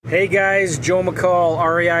Hey guys, Joe McCall,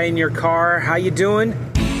 REI in your car. How you doing?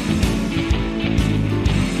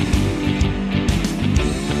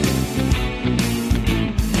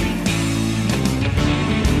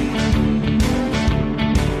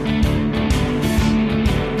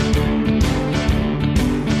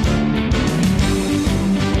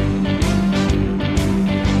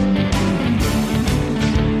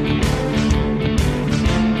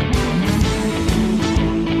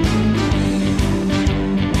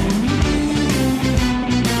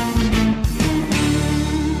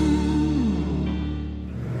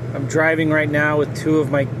 Driving right now with two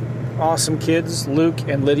of my awesome kids, Luke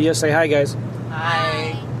and Lydia. Say hi, guys.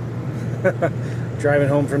 Hi. Driving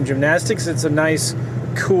home from gymnastics. It's a nice,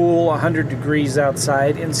 cool 100 degrees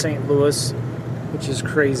outside in St. Louis, which is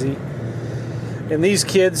crazy. And these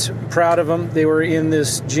kids, proud of them, they were in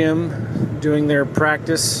this gym doing their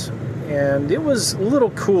practice, and it was a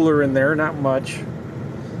little cooler in there, not much.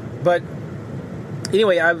 But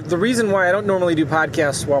anyway, the reason why I don't normally do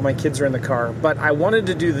podcasts while my kids are in the car, but I wanted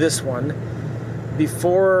to do this one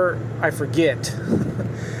before I forget.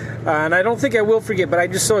 And I don't think I will forget, but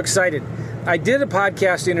I'm just so excited. I did a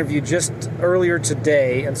podcast interview just earlier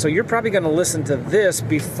today, and so you're probably going to listen to this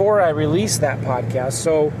before I release that podcast.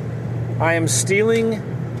 So I am stealing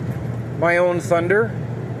my own thunder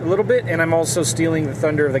a little bit, and I'm also stealing the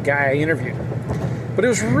thunder of the guy I interviewed. But it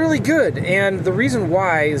was really good, and the reason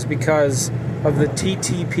why is because of the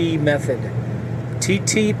TTP method.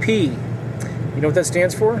 TTP. You know what that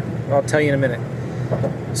stands for? I'll tell you in a minute.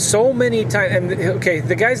 So many times, and okay,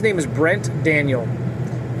 the guy's name is Brent Daniel.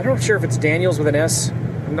 I'm not sure if it's Daniels with an S.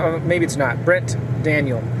 No, maybe it's not. Brent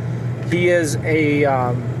Daniel. He is a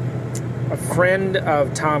friend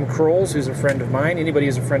of Tom Kroll's, who's a friend of mine. Anybody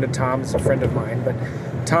who's a friend of Tom is a friend of mine. But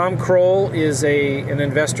Tom Kroll is an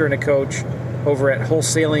investor and a coach over at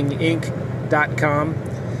wholesalinginc.com.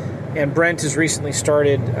 And Brent has recently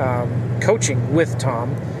started coaching with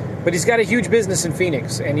Tom. But he's got a huge business in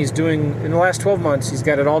Phoenix. And he's doing, in the last 12 months, he's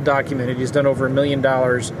got it all documented. He's done over $1 million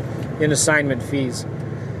in assignment fees.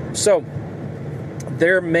 So,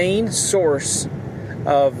 their main source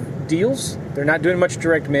of deals, they're not doing much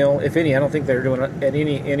direct mail, if any. I don't think they're doing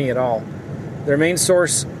any at all. Their main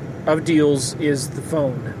source of deals is the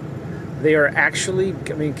phone. They are actually,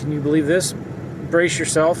 I mean, can you believe this? Brace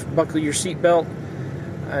yourself, buckle your seatbelt,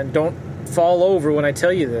 and don't fall over when I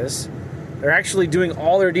tell you this. They're actually doing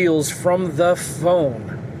all their deals from the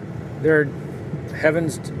phone. They're,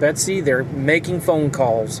 heavens to Betsy, they're making phone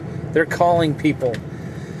calls. They're calling people.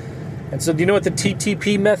 And so do you know what the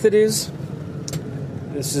TTP method is?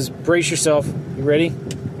 This is, brace yourself. You ready?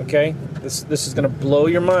 Okay? This is going to blow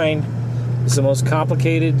your mind. It's the most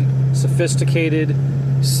complicated, sophisticated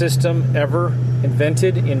system ever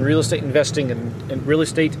invented in real estate investing and real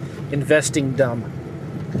estate investing dumb.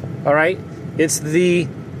 All right? It's the,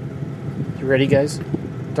 you ready, guys?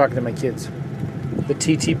 I'm talking to my kids. The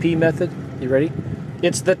TTP method. You ready?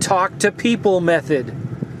 It's the talk to people method.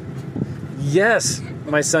 Yes.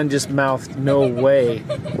 My son just mouthed, no way.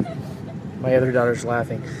 My other daughter's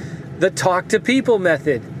laughing. The talk to people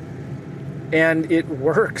method. And it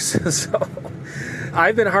works. So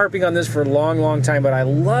I've been harping on this for a long, long time, but I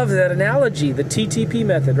love that analogy, the TTP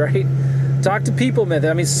method, right? Talk to people method.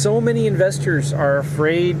 I mean, so many investors are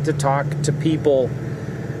afraid to talk to people.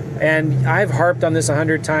 And I've harped on this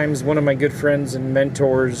 100 times. One of my good friends and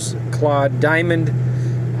mentors, Claude Diamond,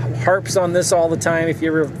 harps on this all the time if you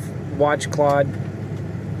ever watch Claude.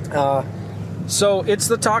 So it's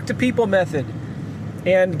the talk to people method.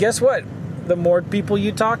 And guess what? The more people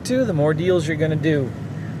you talk to, the more deals you're going to do.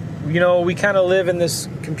 You know, we kind of live in this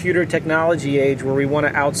computer technology age where we want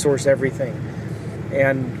to outsource everything.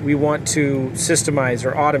 And we want to systemize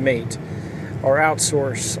or automate or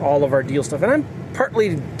outsource all of our deal stuff. And I'm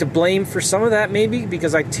partly to blame for some of that maybe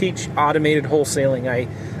because I teach automated wholesaling.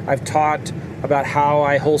 I've taught about how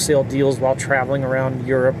I wholesale deals while traveling around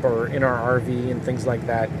Europe or in our RV and things like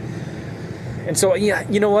that. And so, yeah,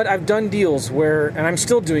 you know what? I've done deals where, and I'm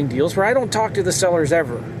still doing deals where I don't talk to the sellers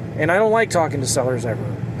ever. And I don't like talking to sellers ever.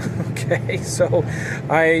 Okay, so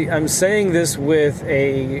I'm saying this with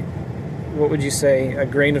a, what would you say, a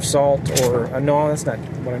grain of salt or no, that's not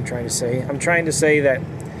what I'm trying to say. I'm trying to say that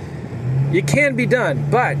it can be done,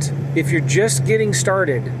 but if you're just getting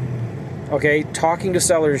started, okay, talking to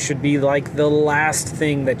sellers should be like the last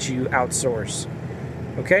thing that you outsource.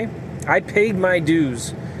 Okay? I paid my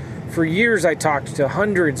dues. For years I talked to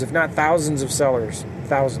hundreds, if not thousands of sellers.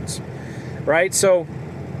 Thousands. Right? So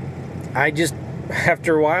I just,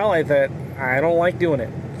 after a while, I thought, I don't like doing it.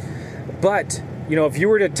 But, you know, if you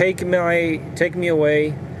were to take me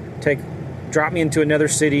away, drop me into another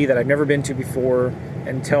city that I've never been to before,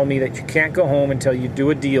 and tell me that you can't go home until you do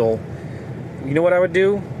a deal, you know what I would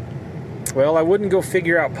do? Well, I wouldn't go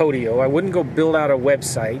figure out Podio. I wouldn't go build out a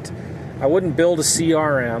website. I wouldn't build a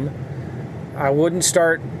CRM. I wouldn't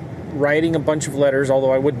start writing a bunch of letters,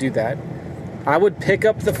 although I would do that. I would pick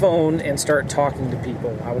up the phone and start talking to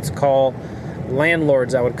people. I would call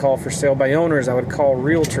landlords. I would call for sale by owners. I would call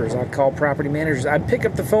realtors. I would call property managers. I'd pick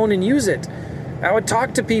up the phone and use it. I would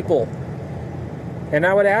talk to people. And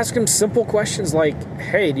I would ask them simple questions like,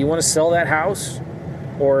 hey, do you want to sell that house?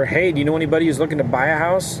 Or, hey, do you know anybody who's looking to buy a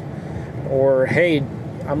house? Or, hey,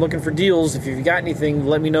 I'm looking for deals. If you've got anything,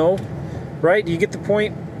 let me know. Right? Do you get the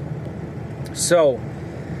point? So,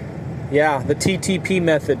 yeah, the TTP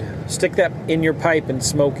method. Stick that in your pipe and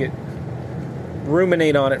smoke it.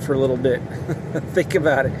 Ruminate on it for a little bit. Think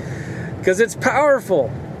about it. Because it's powerful.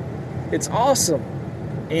 It's awesome.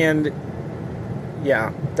 And,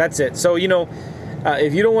 yeah, that's it. So,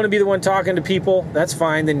 if you don't want to be the one talking to people, that's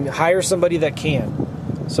fine. Then hire somebody that can.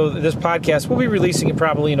 So this podcast, we'll be releasing it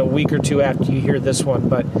probably in a week or two after you hear this one.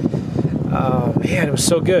 But, man, it was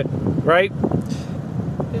so good, right?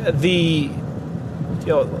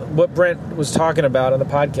 What Brent was talking about on the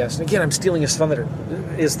podcast. And again, I'm stealing his thunder,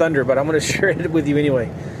 but I'm going to share it with you anyway.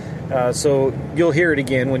 So you'll hear it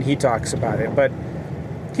again when he talks about it. But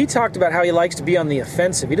he talked about how he likes to be on the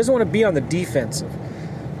offensive. He doesn't want to be on the defensive.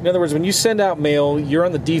 In other words, when you send out mail, you're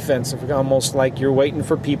on the defensive, almost like you're waiting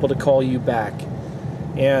for people to call you back.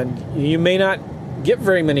 And you may not get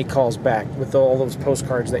very many calls back with all those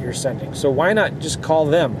postcards that you're sending. So why not just call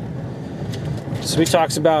them? So he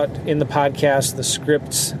talks about in the podcast the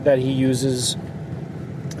scripts that he uses,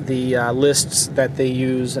 the lists that they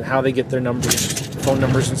use, and how they get their numbers, phone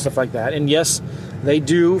numbers and stuff like that. And yes, they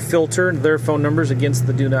do filter their phone numbers against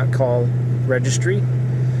the do not call registry.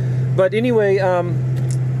 But anyway,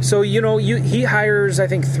 so, he hires, I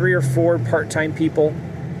think, 3 or 4 part-time people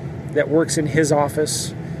that works in his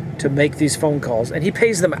office to make these phone calls. And he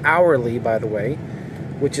pays them hourly, by the way,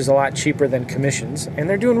 which is a lot cheaper than commissions. And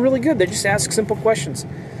they're doing really good. They just ask simple questions.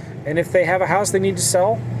 And if they have a house they need to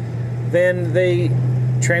sell, then they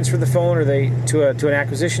transfer the phone or to an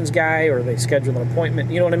acquisitions guy, or they schedule an appointment.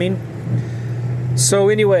 You know what I mean? So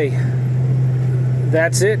anyway,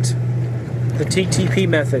 that's it. The TTP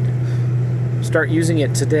method. Start using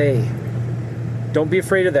it today. Don't be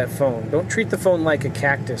afraid of that phone. Don't treat the phone like a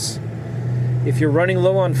cactus. If you're running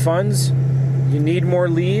low on funds, you need more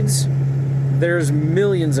leads, there's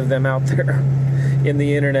millions of them out there in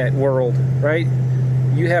the internet world, right?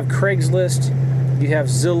 You have Craigslist, you have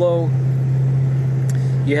Zillow,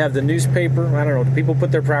 you have the newspaper. I don't know, do people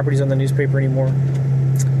put their properties on the newspaper anymore?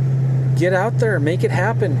 Get out there, make it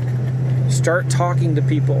happen. Start talking to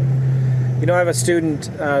people. I have a student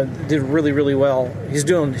did really, really well. He's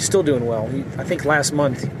still doing well. I think last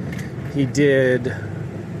month he did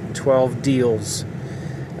 12 deals.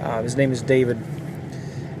 His name is David.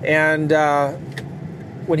 And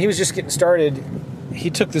when he was just getting started, he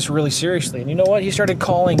took this really seriously. And you know what? He started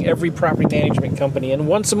calling every property management company. And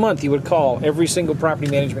once a month he would call every single property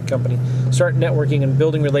management company, start networking and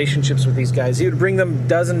building relationships with these guys. He would bring them a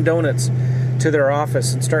dozen donuts to their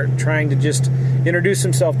office and start trying to just introduce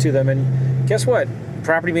himself to them. And guess what?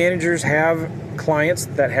 Property managers have clients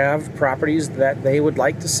that have properties that they would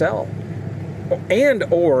like to sell,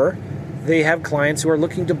 or they have clients who are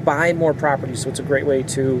looking to buy more properties. So it's a great way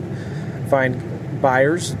to find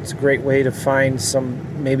buyers. It's a great way to find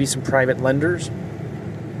maybe some private lenders.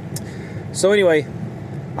 So anyway,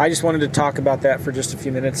 I just wanted to talk about that for just a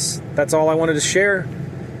few minutes. That's all I wanted to share.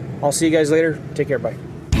 I'll see you guys later. Take care. Bye.